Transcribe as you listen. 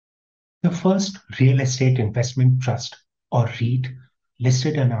The first real estate investment trust, or REIT,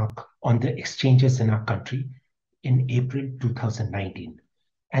 listed on the exchanges in our country in April 2019,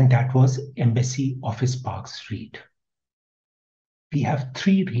 and that was Embassy Office Parks REIT. We have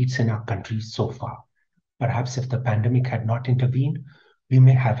three REITs in our country so far. Perhaps if the pandemic had not intervened, we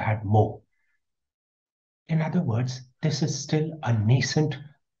may have had more. In other words, this is still a nascent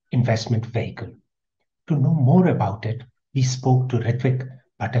investment vehicle. To know more about it, we spoke to Ritwik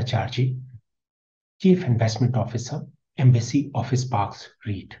Bhattacharjee, Chief Investment Officer, Embassy Office Parks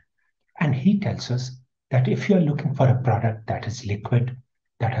REIT. And he tells us that if you're looking for a product that is liquid,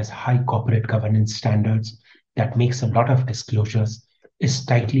 that has high corporate governance standards, that makes a lot of disclosures, is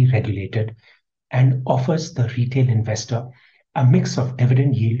tightly regulated, and offers the retail investor a mix of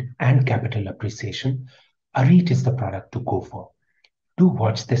dividend yield and capital appreciation, a REIT is the product to go for. Do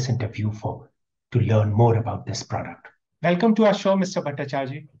watch this interview to learn more about this product. Welcome to our show, Mr.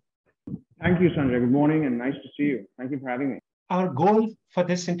 Bhattacharjee. Thank you, Sanjay. Good morning and nice to see you. Thank you for having me. Our goal for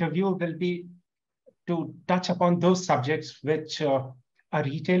this interview will be to touch upon those subjects which a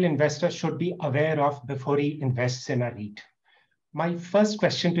retail investor should be aware of before he invests in a REIT. My first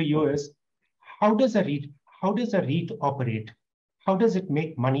question to you is, how does a REIT operate? How does it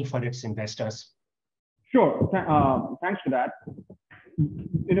make money for its investors? Sure. Thanks for that.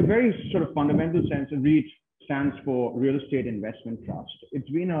 In a very sort of fundamental sense, a REIT stands for Real Estate Investment Trust. It's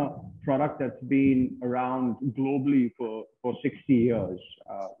been a product that's been around globally for 60 years,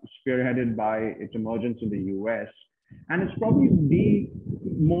 spearheaded by its emergence in the US. And it's probably the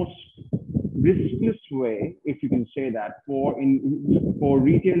most riskless way, if you can say that, for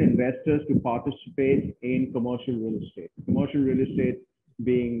retail investors to participate in commercial real estate. Commercial real estate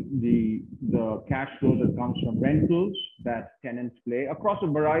being the cash flow that comes from rentals that tenants play across a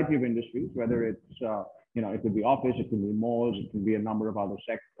variety of industries, whether it's it could be office, it could be malls, it could be a number of other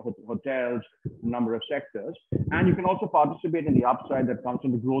hotels, a number of sectors. And you can also participate in the upside that comes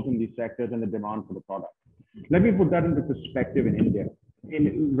from the growth in these sectors and the demand for the product. Let me put that into perspective in India.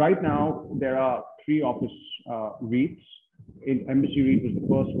 Right now, there are three office REITs. Embassy REIT was the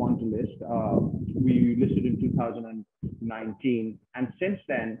first one to list. We listed in 2019. And since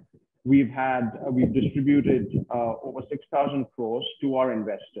then, we've distributed over 6,000 crores to our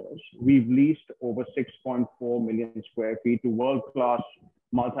investors. We've leased over 6.4 million square feet to world-class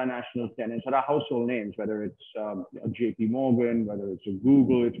multinational tenants that are household names, whether it's a JP Morgan, whether it's a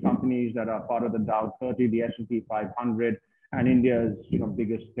Google, it's companies that are part of the Dow 30, the S&P 500, and India's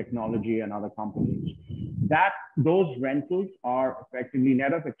biggest technology and other companies. Those rentals are effectively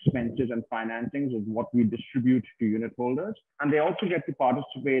net of expenses and financings is what we distribute to unit holders. And they also get to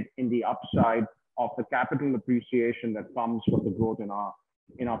participate in the upside of the capital appreciation that comes from the growth in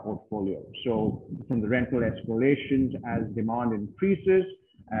our portfolio. So from the rental escalations as demand increases,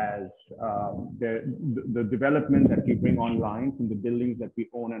 as the development that we bring online from the buildings that we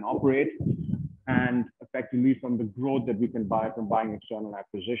own and operate, and effectively from the growth that we can buy from buying external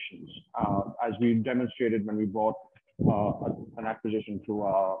acquisitions, as we demonstrated when we bought an acquisition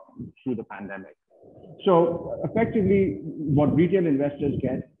through the pandemic. So effectively, what retail investors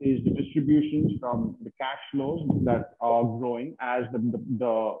get is the distributions from the cash flows that are growing as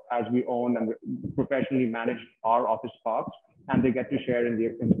we own and professionally manage our office parks, and they get to share in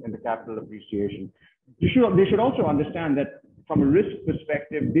the capital appreciation. They should also understand that from a risk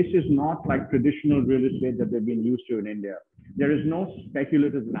perspective, this is not like traditional real estate that they've been used to in India. There is no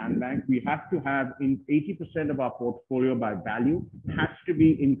speculative land bank. We have to have 80% of our portfolio by value has to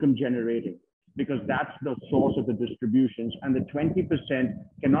be income generating, because that's the source of the distributions. And the 20%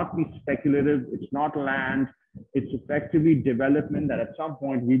 cannot be speculative. It's not land. It's effectively development that at some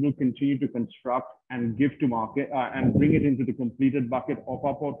point we will continue to construct and give to market and bring it into the completed bucket of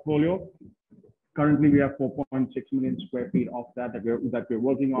our portfolio. Currently, we have 4.6 million square feet of that we're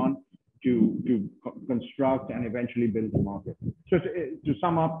working on to construct and eventually build to market. So to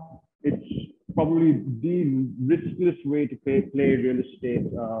sum up, it's probably the riskless way to play real estate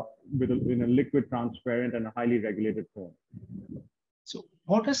in a liquid, transparent, and a highly regulated form. So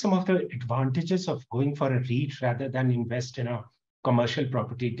what are some of the advantages of going for a REIT rather than invest in a commercial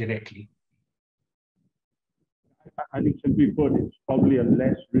property directly? I think simply put, it's probably a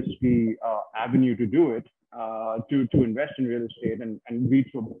less risky avenue to do it, to invest in real estate, and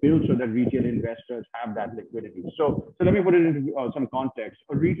REITs were built so that retail investors have that liquidity. So let me put it into some context.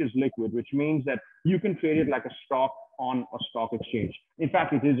 A REIT is liquid, which means that you can trade it like a stock on a stock exchange. In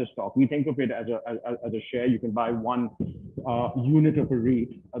fact, it is a stock. We think of it as a share. You can buy one unit of a REIT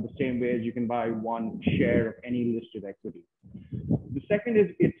the same way as you can buy one share of any listed equity. The second is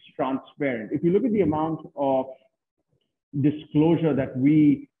it's transparent. If you look at the amount of disclosure that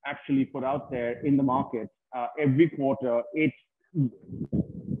we actually put out there in the market every quarter, it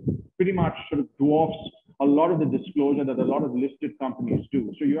pretty much sort of dwarfs a lot of the disclosure that a lot of listed companies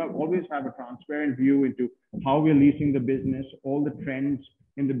do. So you always have a transparent view into how we're leasing the business, all the trends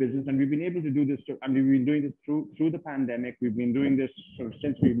in the business. And we've been able to do this, and we've been doing this through the pandemic. We've been doing this sort of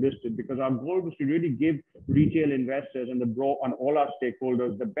since we've listed, because our goal was to really give retail investors and all our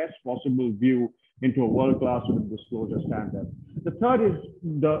stakeholders the best possible view into a world-class sort of disclosure standard. The third is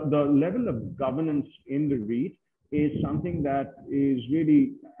the level of governance in the REIT is something that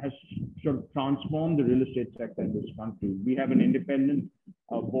has sort of transformed the real estate sector in this country. We have an independent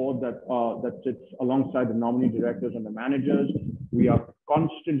board that sits alongside the nominee directors and the managers. We are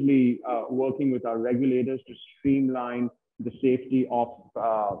constantly working with our regulators to streamline the safety of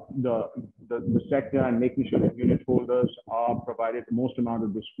the sector and making sure that unit holders are provided the most amount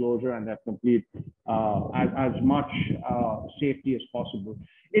of disclosure and have complete as much safety as possible.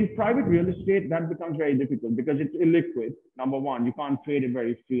 In private real estate, that becomes very difficult because it's illiquid. Number one, you can't trade it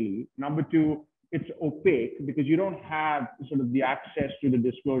very freely. Number two, it's opaque because you don't have sort of the access to the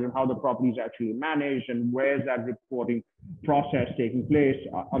disclosure and how the property is actually managed and where's that reporting process taking place.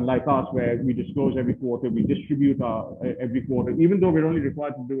 Unlike us, where we disclose every quarter, we distribute every quarter, even though we're only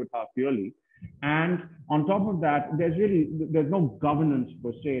required to do it half yearly. And on top of that, there's no governance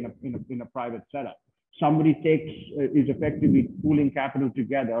per se in a private setup. Somebody is effectively pooling capital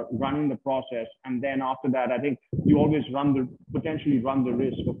together, running the process, and then after that, I think you always potentially run the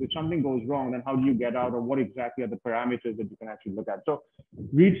risk of if something goes wrong, then how do you get out, or what exactly are the parameters that you can actually look at? So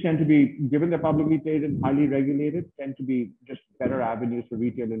REITs tend to be, given they're publicly traded, highly regulated, tend to be just better avenues for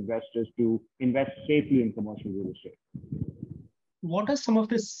retail investors to invest safely in commercial real estate. What are some of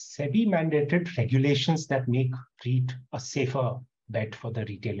the SEBI-mandated regulations that make REIT a safer bet for the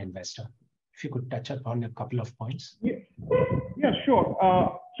retail investor? If you could touch upon a couple of points. Yeah, sure.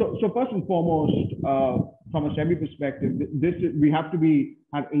 So first and foremost, from a SEBI perspective, we have to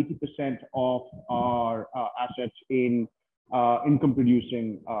have 80% of our assets in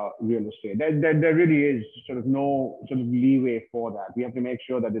income-producing real estate. There really is sort of no sort of leeway for that. We have to make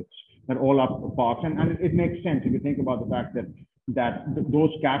sure that all our parks, and it makes sense if you think about the fact that those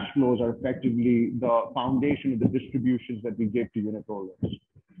cash flows are effectively the foundation of the distributions that we give to unit holders.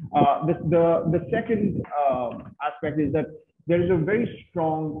 The second aspect is that there is a very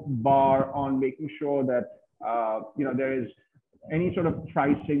strong bar on making sure that there is any sort of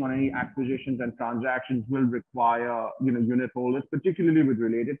pricing on any acquisitions and transactions will require unit holders, particularly with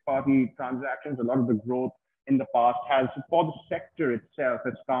related party transactions. A lot of the growth in the past for the sector itself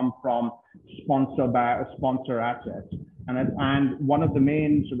has come from sponsor assets, and one of the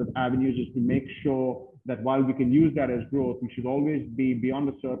main sort of avenues is to make sure that while we can use that as growth, we should always be beyond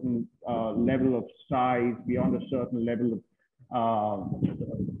a certain level of size, beyond a certain level of,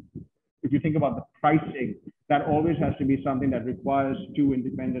 if you think about the pricing, that always has to be something that requires two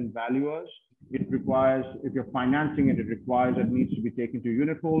independent valuers. It requires, if you're financing it, it needs to be taken to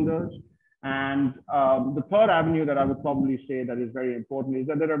unit holders. And the third avenue that I would probably say that is very important is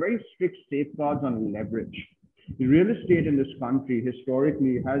that there are very strict safeguards on leverage. The real estate in this country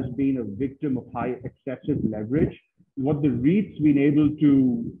historically has been a victim of high excessive leverage. What the REITs been able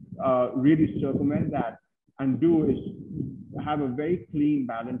to really circumvent that and do is have a very clean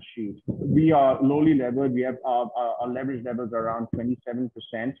balance sheet. We are lowly levered. We have our leverage levels are around 27%.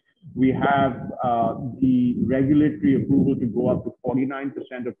 We have the regulatory approval to go up to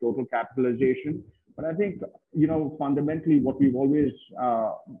 49% of total capitalization. But I think, fundamentally, what we've always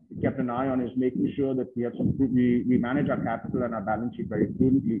kept an eye on is making sure that we manage our capital and our balance sheet very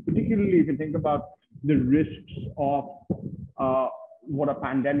prudently, particularly if you think about the risks of what a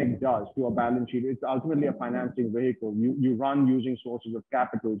pandemic does to a balance sheet. It's ultimately a financing vehicle. You run using sources of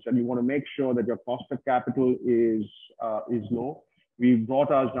capital, and you want to make sure that your cost of capital is low. We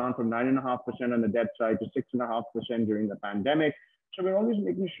brought ours down from 9.5% on the debt side to 6.5% during the pandemic. So we're always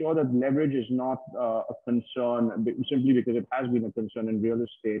making sure that leverage is not a concern simply because it has been a concern in real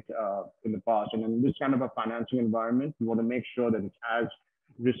estate in the past. And in this kind of a financing environment, we want to make sure that it's as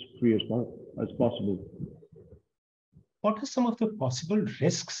risk-free as possible. What are some of the possible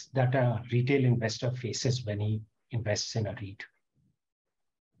risks that a retail investor faces when he invests in a REIT?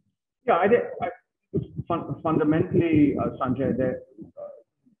 Yeah, I think fundamentally, Sanjay,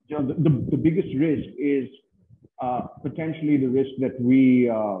 the biggest risk is potentially the risk that we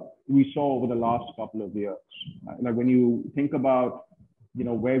saw over the last couple of years. Like when you think about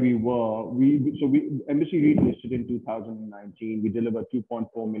where we were, Embassy REIT listed in 2019. We delivered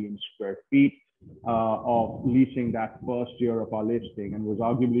 2.4 million square feet. of leasing that first year of our listing, and was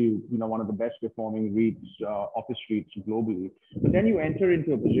arguably one of the best performing REITs, office REITs globally. But then you enter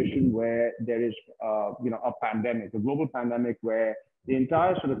into a position where there is a pandemic, a global pandemic, where the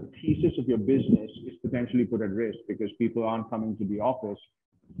entire sort of thesis of your business is potentially put at risk because people aren't coming to the office.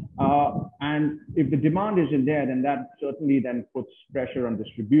 And if the demand isn't there, then that certainly then puts pressure on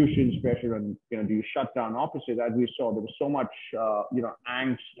distributions, pressure on, do you shut down offices? As we saw, there was so much,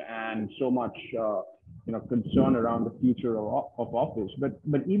 angst and so much, concern around the future of office.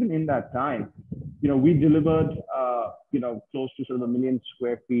 But even in that time, we delivered, close to sort of 1 million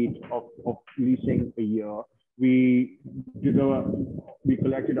square feet of leasing a year. We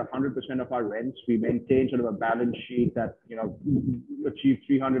collected 100% of our rents. We maintained sort of a balance sheet that achieved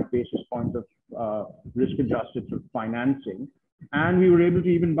 300 basis points of risk-adjusted sort of financing, and we were able to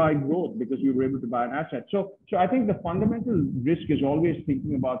even buy growth because we were able to buy an asset. So I think the fundamental risk is always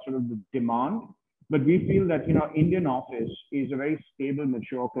thinking about sort of the demand. But we feel that Indian office is a very stable,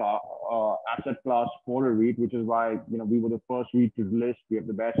 mature asset class for a REIT, which is why we were the first REIT to list. We have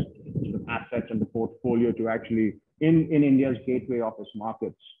the best sort of assets in the portfolio to actually in India's gateway office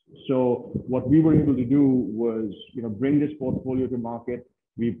markets. So what we were able to do was bring this portfolio to market.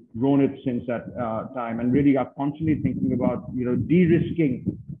 We've grown it since that time, and really are constantly thinking about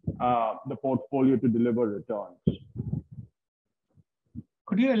de-risking the portfolio to deliver returns.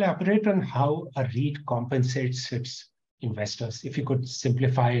 Could you elaborate on how a REIT compensates its investors? If you could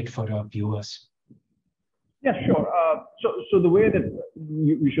simplify it for our viewers. Yeah, sure. So the way that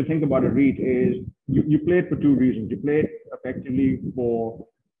you should think about a REIT is you play it for two reasons. You play it effectively for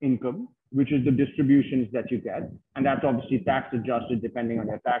income, which is the distributions that you get. And that's obviously tax adjusted depending on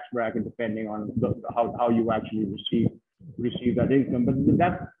your tax bracket, depending on how you actually receive that income. But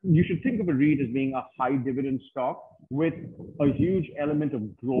that you should think of a REIT as being a high dividend stock with a huge element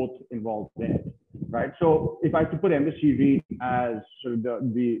of growth involved there, right? So if I have to put Embassy REIT as sort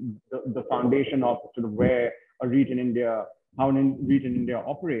of the foundation of sort of where a REIT in India, how a REIT in India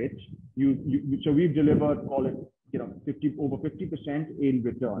operates, so we've delivered, call it, over 50% in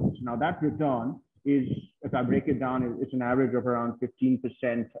returns. Now that return is, if I break it down, it's an average of around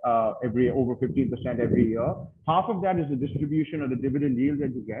 15% over 15% every year. Half of that is the distribution or the dividend yield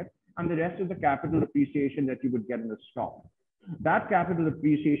that you get, and the rest is the capital appreciation that you would get in the stock. That capital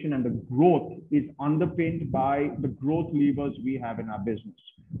appreciation and the growth is underpinned by the growth levers we have in our business.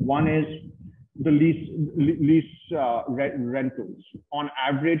 One is the lease rentals. On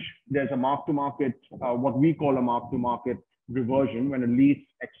average, there's a mark-to-market, what we call a mark-to-market reversion when a lease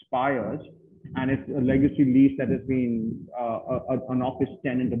expires, and it's a legacy lease that has been an office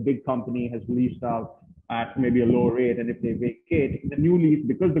tenant, a big company has leased out at maybe a lower rate, and if they vacate, the new lease,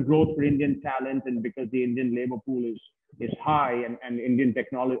 because the growth for Indian talent and because the Indian labor pool is high, and Indian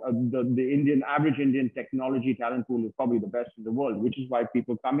technology, the average Indian technology talent pool is probably the best in the world, which is why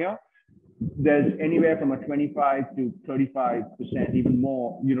people come here. There's anywhere from a 25 to 35%, even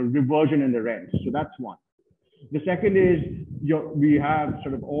more, reversion in the rents. So that's one. The second is we have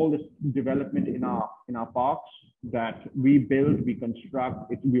sort of all this development in our parks that we build, we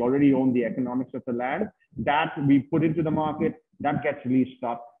construct. We already own the economics of the land that we put into the market, that gets leased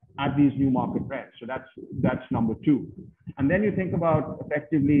up at these new market rents. So that's number two. And then you think about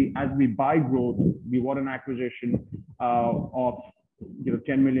effectively as we buy growth, we want an acquisition of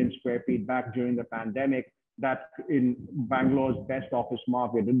 10 million square feet back during the pandemic. That in Bangalore's best office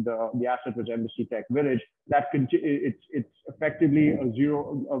market, and the asset was Embassy Tech Village. It's effectively a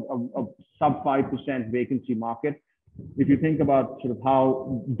sub 5% vacancy market. If you think about sort of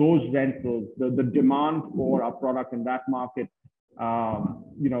how those rentals, the demand for our product in that market,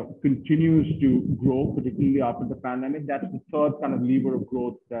 continues to grow, particularly after the pandemic. That's the third kind of lever of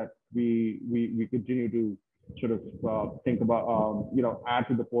growth that we continue to sort of think about, add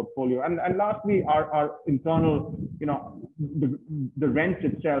to the portfolio. And lastly, our internal, the rents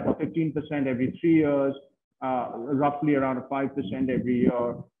itself are 15% every 3 years, roughly around a 5% every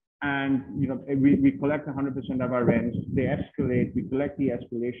year. And, we collect 100% of our rents, they escalate, we collect the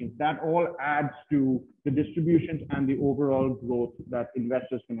escalations. That all adds to the distributions and the overall growth that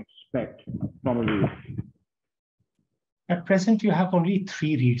investors can expect from a REIT. At present, you have only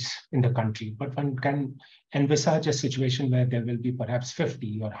 3 REITs in the country, but one can envisage a situation where there will be perhaps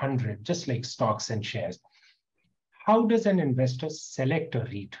 50 or 100, just like stocks and shares. How does an investor select a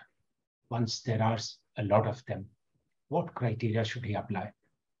REIT once there are a lot of them? What criteria should he apply?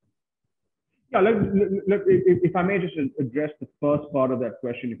 Yeah, if I may just address the first part of that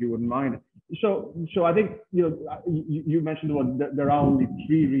question, if you wouldn't mind. So I think, you mentioned the one, there are only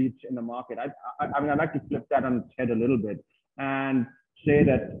 3 REITs in the market. I mean, I'd like to flip that on its head a little bit. And say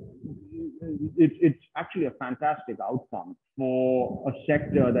that it's actually a fantastic outcome for a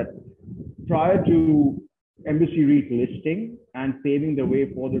sector that prior to Embassy REIT listing and paving the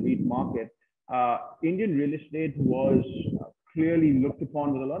way for the REIT market, Indian real estate was clearly looked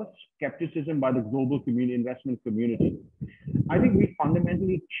upon with a lot of skepticism by the global community, investment community. I think we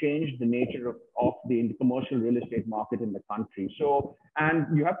fundamentally changed the nature of the commercial real estate market in the country. So, and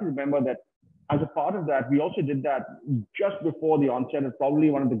you have to remember that as a part of that, we also did that just before the onset of probably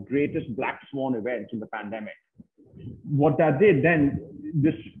one of the greatest black swan events in the pandemic. What that did then,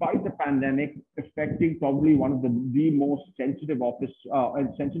 despite the pandemic affecting probably one of the most sensitive office and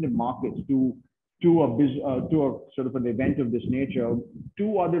sensitive markets to a sort of an event of this nature,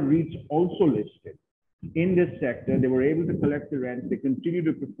 two other REITs also listed in this sector. They were able to collect the rent. They continue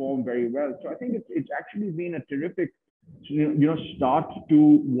to perform very well. So I think it's actually been a terrific start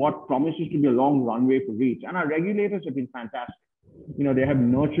to what promises to be a long runway for REITs. And our regulators have been fantastic. They have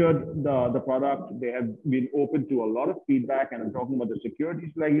nurtured the product. They have been open to a lot of feedback. And I'm talking about the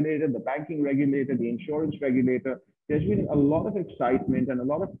securities regulator, the banking regulator, the insurance regulator. There's been a lot of excitement and a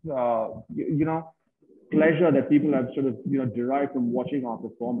lot of, pleasure that people have sort of, derived from watching our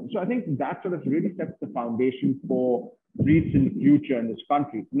performance. So I think that sort of really sets the foundation for REITs in the future in this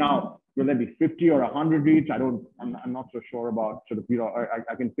country. Now, will there be 50 or 100 REITs? I'm not so sure about sort of,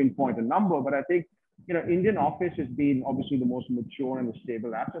 I can pinpoint a number, but I think, Indian office has been obviously the most mature and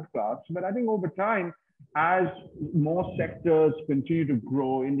stable asset class. But I think over time, as more sectors continue to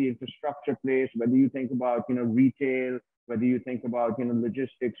grow in the infrastructure place, whether you think about, retail, whether you think about,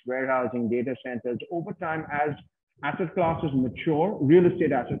 logistics, warehousing, data centers, over time, as asset classes mature, real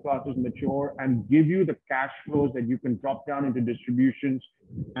estate asset classes mature and give you the cash flows that you can drop down into distributions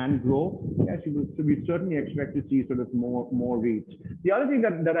and grow, yes, we certainly expect to see sort of more REITs. The other thing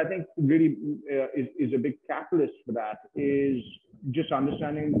that I think really is a big catalyst for that is just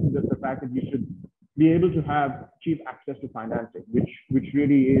understanding the fact that you should be able to have cheap access to financing, which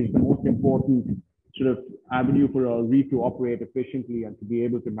really is the most important sort of avenue for a REIT to operate efficiently and to be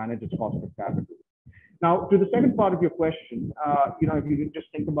able to manage its cost of capital. Now, to the second part of your question, if you can just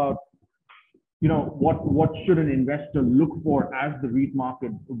think about, what should an investor look for as the REIT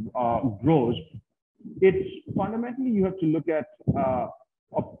market grows, it's fundamentally you have to look at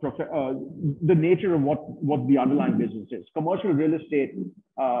the nature of what the underlying business is. Commercial real estate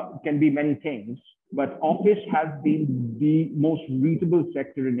can be many things, but office has been the most REITable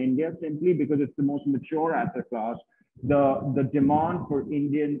sector in India simply because it's the most mature asset class. The demand for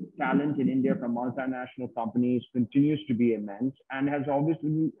Indian talent in India from multinational companies continues to be immense and has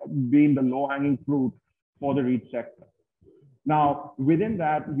obviously been the low-hanging fruit for the REIT sector. Now, within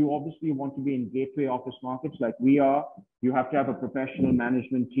that, you obviously want to be in gateway office markets like we are. You have to have a professional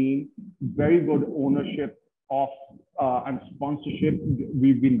management team, very good ownership of and sponsorship.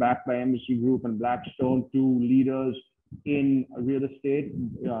 We've been backed by Embassy Group and Blackstone, two leaders in real estate,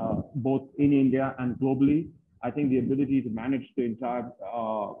 both in India and globally. I think the ability to manage the entire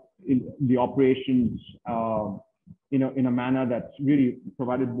the operations in a manner that's really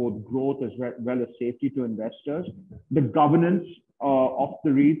provided both growth as well as safety to investors. The governance of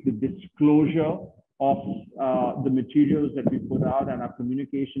the REIT, the disclosure of the materials that we put out and our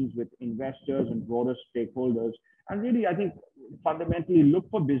communications with investors and broader stakeholders. And really, I think fundamentally look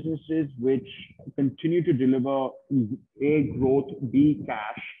for businesses which continue to deliver A, growth, B,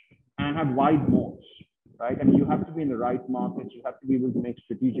 cash, and have wide moats. Right? I mean, you have to be in the right markets. You have to be able to make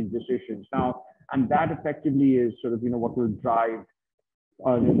strategic decisions. Now, and that effectively is sort of, what will drive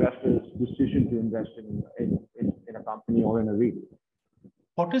an investor's decision to invest in a company or in a REIT.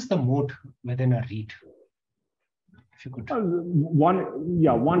 What is the moat within a REIT? If you could. One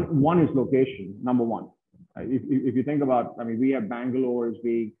is location, number one. If you think about, I mean, we have Bangalore as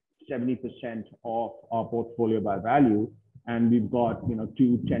being 70% of our portfolio by value. And we've got, 10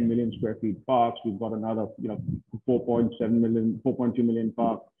 million square feet parks. We've got another, 4.2 million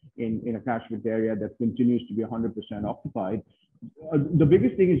park in a catchment area that continues to be 100% occupied. The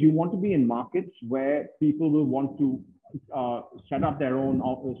biggest thing is you want to be in markets where people will want to set up their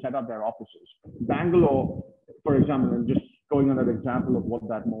offices. Bangalore, for example, and just going on an example of what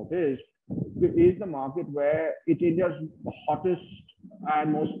that moat is the market where it's India's hottest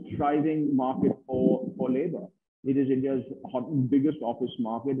and most thriving market for labor. It is India's biggest office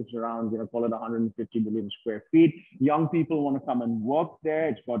market. It's around, call it 150 million square feet. Young people want to come and work there.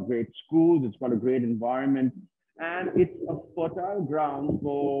 It's got great schools. It's got a great environment. And it's a fertile ground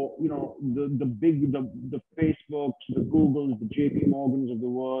for, the Facebooks, the Googles, the JP Morgans of the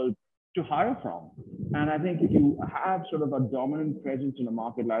world to hire from. And I think if you have sort of a dominant presence in a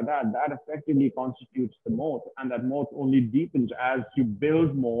market like that, that effectively constitutes the moat. And that moat only deepens as you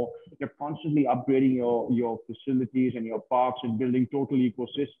build more. You're constantly upgrading your facilities and your parks and building total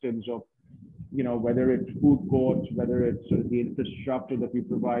ecosystems of, whether it's food courts, whether it's sort of the infrastructure that we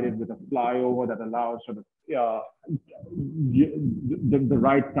provided with a flyover that allows sort of the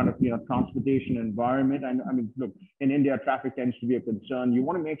right kind of transportation environment. And I mean, look, in India, traffic tends to be a concern. You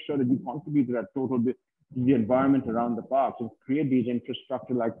want to make sure that you contribute to that the environment around the parks and create these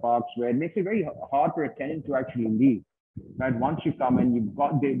infrastructure like parks where it makes it very hard for a tenant to actually leave. Right? Once you come in, you've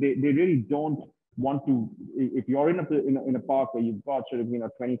got they really don't want to. If you're in a park where you've got sort of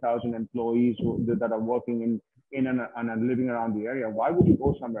 20,000 employees that are working in and living around the area, why would you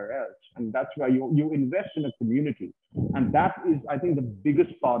go somewhere else? And that's why you invest in a community, and that is, I think, the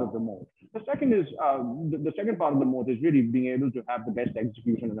biggest part of the moat. The second is the second part of the moat is really being able to have the best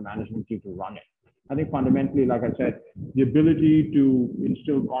execution of the management team to run it. I think fundamentally, like I said, the ability to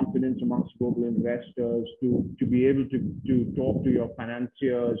instill confidence amongst global investors, to be able to talk to your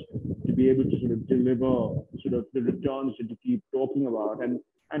financiers, to be able to sort of deliver sort of the returns that you keep talking about, and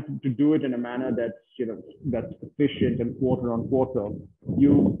to do it in a manner that's efficient and quarter on quarter.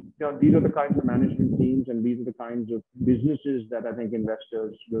 These are the kinds of management teams and these are the kinds of businesses that I think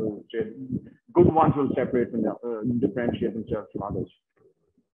investors will say, good ones will separate and differentiate themselves from others.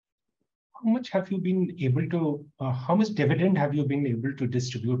 How much have you been able to, how much dividend have you been able to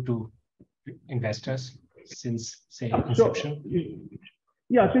distribute to investors since, say, inception?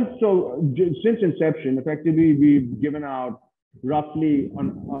 Since inception, effectively, we've given out roughly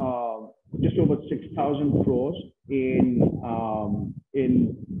on just over 6,000 crores in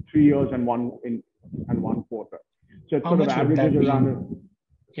 3 years and one quarter. So it sort of averages around.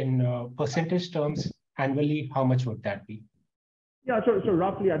 In percentage terms, annually, how much would that be? Yeah, so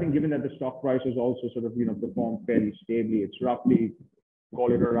roughly, I think given that the stock price has also sort of performed fairly stably, it's roughly,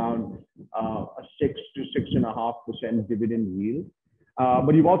 call it around a 6 to 6.5% dividend yield.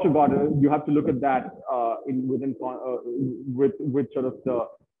 But you've also got you have to look at that with sort of the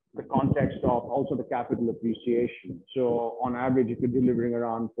context of also the capital appreciation. So on average, if you're delivering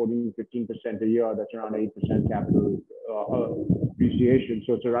around 14-15% a year, that's around 8% capital appreciation.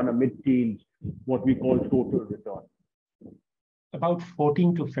 So it's around a mid-teens, what we call total return. About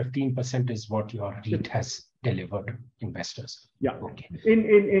 14 to 15% is what your REIT has delivered investors. Yeah. Okay.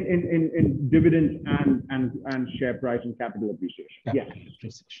 In dividends and share price and capital appreciation. Yes.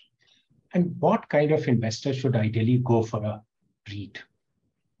 Appreciation. And what kind of investor should ideally go for a REIT?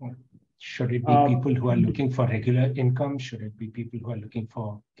 Should it be people who are looking for regular income? Should it be people who are looking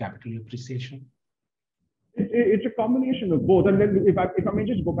for capital appreciation? It's a combination of both. And then if I may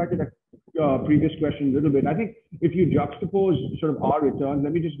just go back to the previous question a little bit, I think if you juxtapose sort of our returns,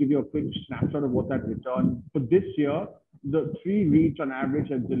 let me just give you a quick snapshot of what that return for this year. The 3 REITs on average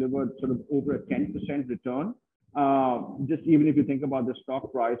have delivered sort of over a 10% return. Just even if you think about the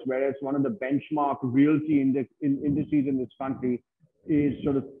stock price, whereas one of the benchmark realty indices in this country is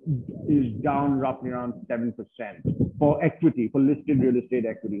down roughly around 7% for equity, for listed real estate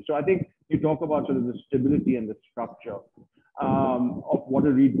equity. So I think you talk about sort of the stability and the structure of what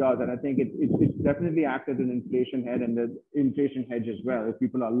a REIT does, and I think it's definitely acts as an inflation hedge and the inflation hedge as well if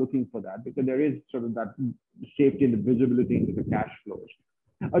people are looking for that, because there is sort of that safety and the visibility into the cash flows.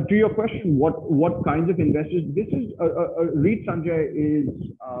 To your question, what kinds of investors? This is a REIT, Sanjay, is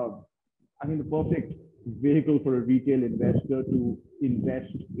I think the perfect vehicle for a retail investor to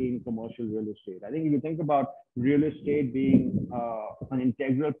invest in commercial real estate. I think if you think about real estate being an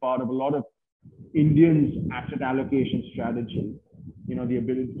integral part of a lot of Indians' asset allocation strategy, the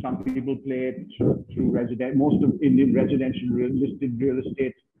ability, some people play it through resident. Most of Indian residential listed real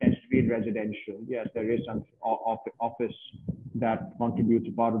estate tends to be in residential. Yes, there is some office that contributes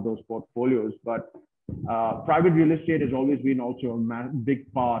a part of those portfolios, but private real estate has always been also a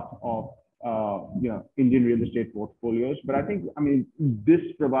big part of Indian real estate portfolios. But I think, this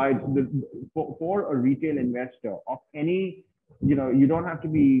provides for a retail investor of any, you don't have to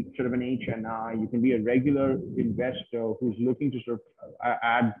be sort of an HNI. You can be a regular investor who's looking to sort of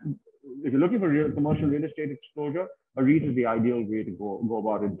add. If you're looking for commercial real estate exposure, a REIT is the ideal way to go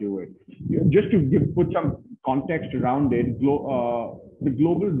about it. Do it. Just to put some context around it, the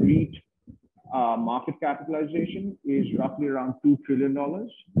global REIT market capitalization is roughly around $2 trillion.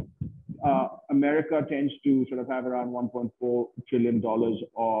 America tends to sort of have around $1.4 trillion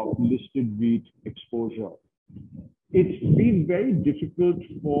of listed REIT exposure. It's been very difficult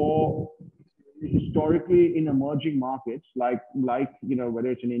for historically in emerging markets like whether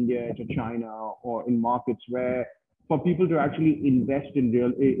it's in India, it's in China, or in markets where for people to actually invest in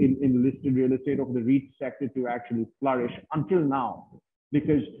listed real estate, or for the REIT sector to actually flourish until now.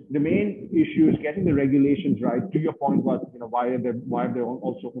 Because the main issue is getting the regulations right. To your point about why have there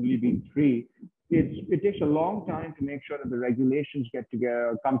also only been three? It takes a long time to make sure that the regulations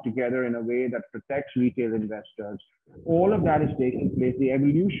come together in a way that protects retail investors. All of that is taking place. The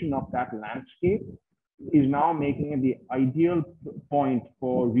evolution of that landscape is now making it the ideal point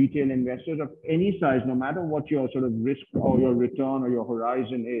for retail investors of any size, no matter what your sort of risk or your return or your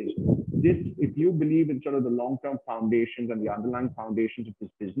horizon is. If you believe in sort of the long-term foundations and the underlying foundations of this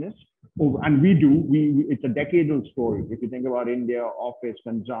business, and we do, it's a decadal story. If you think about India, office,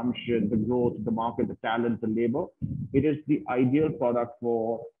 consumption, the growth, the market, the talent, the labor, it is the ideal product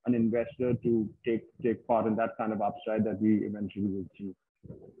for an investor to take part in that kind of upside that we eventually will see.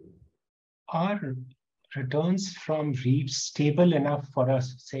 Are returns from REITs stable enough for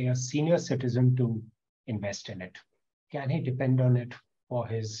us, say, a senior citizen to invest in it? Can he depend on it for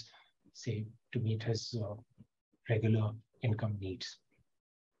his, say, to meet his regular income needs?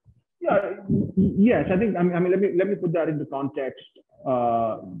 Yeah, yes. I think. I mean, let me put that into context.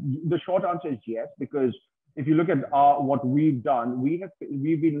 The short answer is yes, because if you look at what we've done,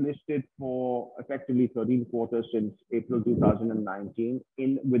 we've been listed for effectively 13 quarters since April 2019.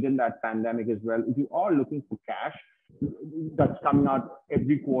 Within that pandemic as well, if you are looking for cash that's coming out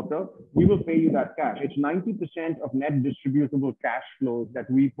every quarter, we will pay you that cash. It's 90% of net distributable cash flows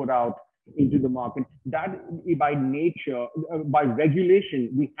that we put out into the market. That by nature, by regulation,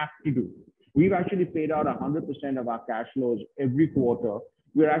 we have to do. We've actually paid out 100% of our cash flows every quarter.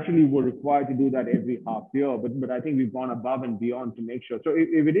 We're required to do that every half year, but I think we've gone above and beyond to make sure. So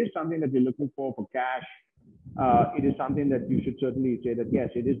if it is something that you're looking for cash, it is something that you should certainly say that, yes,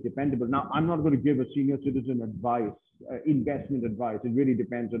 it is dependable. Now, I'm not going to give a senior citizen advice, investment advice. It really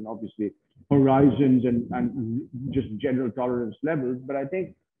depends on, obviously, horizons and just general tolerance levels. But I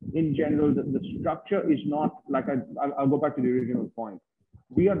think in general, the structure is not like, I'll go back to the original point.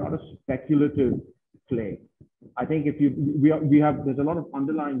 We are not a speculative play. I think there's a lot of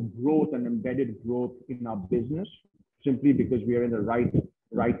underlying growth and embedded growth in our business simply because we are in the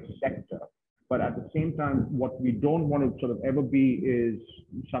right sector. But at the same time, what we don't want to sort of ever be is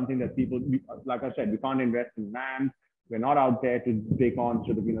something that like I said, we can't invest in land. We're not out there to take on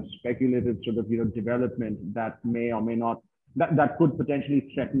sort of, speculative sort of, development that may or may not, that could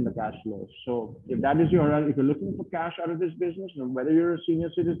potentially threaten the cash flows. So if if you're looking for cash out of this business, whether you're a senior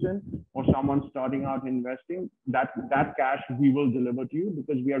citizen or someone starting out investing, that cash we will deliver to you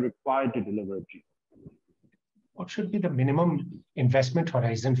because we are required to deliver it to you. What should be the minimum investment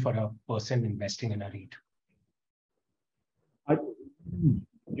horizon for a person investing in a REIT?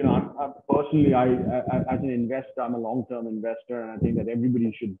 Personally, as an investor, I'm a long-term investor, and I think that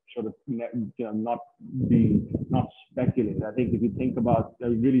everybody should sort of, not speculate. I think if you think about, it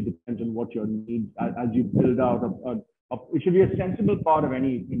really depends on what your needs as you build out it should be a sensible part of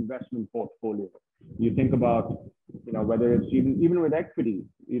any investment portfolio. You think about, whether it's even with equity,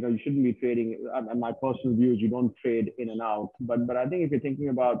 you shouldn't be trading. And my personal view is you don't trade in and out. But I think if you're thinking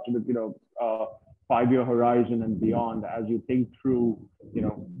about sort of, 5-year horizon and beyond, as you think through,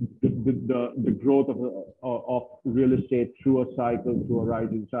 the growth of real estate through a cycle, through a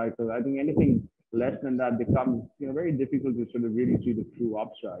rising cycle, I think anything less than that becomes, very difficult to sort of really see the true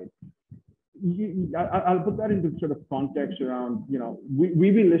upside. I'll put that into sort of context around,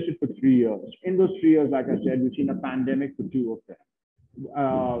 we've been listed for 3 years. In those 3 years, like I said, we've seen a pandemic for 2 of them.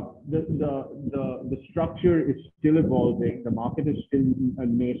 The structure is still evolving. The market is still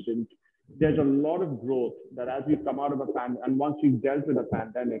nascent. There's a lot of growth that as we come out of a pandemic, and once we've dealt with a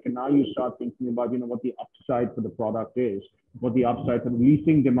pandemic, and now you start thinking about, what the upside for the product is, what the upside for the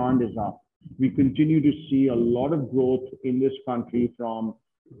leasing demand is up. We continue to see a lot of growth in this country from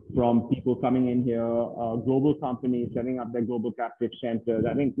people coming in here, global companies setting up their global captive centers.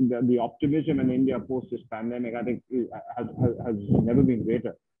 I think the optimism in India post this pandemic, I think, has never been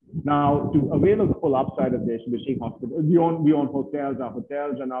greater. Now, to avail of the full upside of this, we're seeing hospitals. We own hotels. Our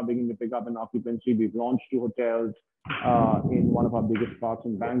hotels are now beginning to pick up in occupancy. We've launched 2 hotels in one of our biggest parks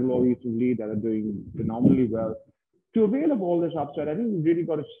in Bangalore recently that are doing phenomenally well. To avail of all this upside, I think we've really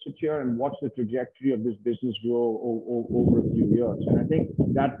got to sit here and watch the trajectory of this business grow over a few years. And I think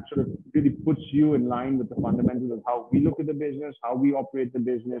that sort of really puts you in line with the fundamentals of how we look at the business, how we operate the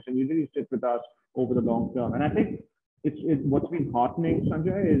business, and you really sit with us over the long term. And I think what's been heartening,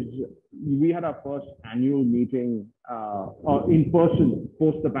 Sanjay, is we had our first annual meeting in person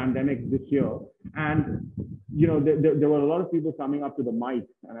post the pandemic this year. And, there were a lot of people coming up to the mic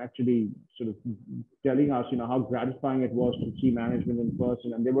and actually sort of telling us, how gratifying it was to see management in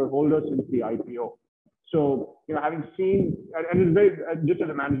person. And they were holders since the IPO. So, having seen, and it's very, just as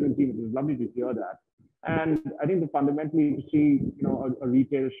a management team, it was lovely to hear that. And I think that fundamentally to see, a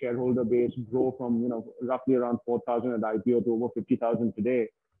retail shareholder base grow from, roughly around 4,000 at IPO to over 50,000 today,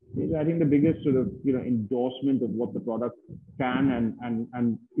 is I think the biggest sort of, endorsement of what the product can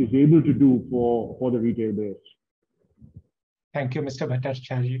and is able to do for the retail base. Thank you, Mr.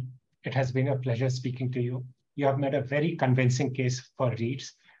 Bhattacharjee. It has been a pleasure speaking to you. You have made a very convincing case for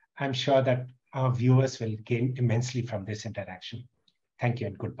REITs. I'm sure that our viewers will gain immensely from this interaction. Thank you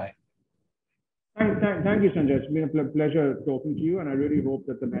and goodbye. Thank you, Sanjay. It's been a pleasure talking to you, and I really hope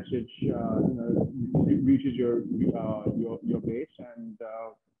that the message reaches your base. And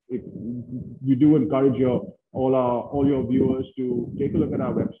we do encourage all your viewers to take a look at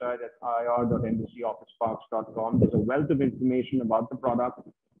our website at ir.embassyofficeparks.com. There's a wealth of information about the product.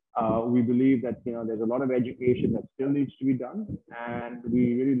 We believe that there's a lot of education that still needs to be done, and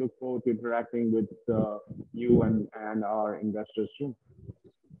we really look forward to interacting with you and our investors soon.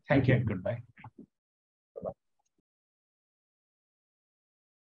 Thank you and goodbye.